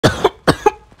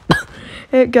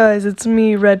Hey guys, it's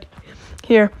me, Red.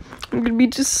 Here, I'm gonna be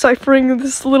deciphering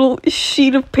this little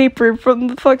sheet of paper from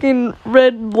the fucking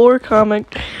Red lore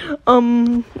comic.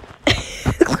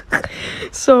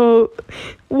 So,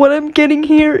 what I'm getting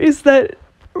here is that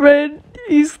Red,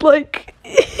 he's like...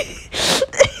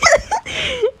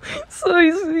 So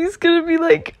he's gonna be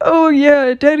like, oh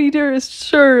yeah, Daddy Dearest,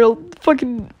 sure, I'll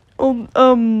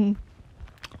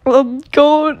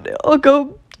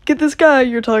go get this guy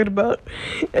you're talking about.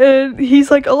 And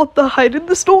he's like, I'll have to hide in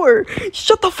the store.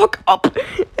 Shut the fuck up.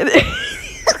 And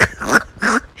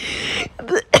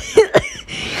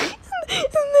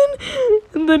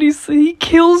then he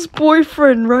kills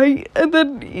boyfriend, right? And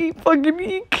then he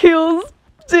kills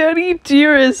Daddy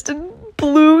Dearest, and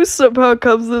Blue somehow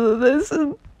comes into this,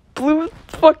 and Blue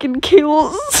fucking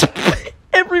kills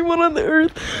everyone on the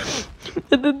earth.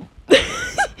 And then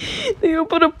they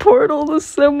open a portal to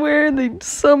somewhere and they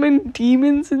summon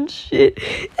demons and shit.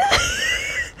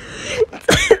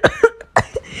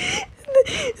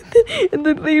 And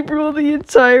then they rule the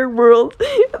entire world.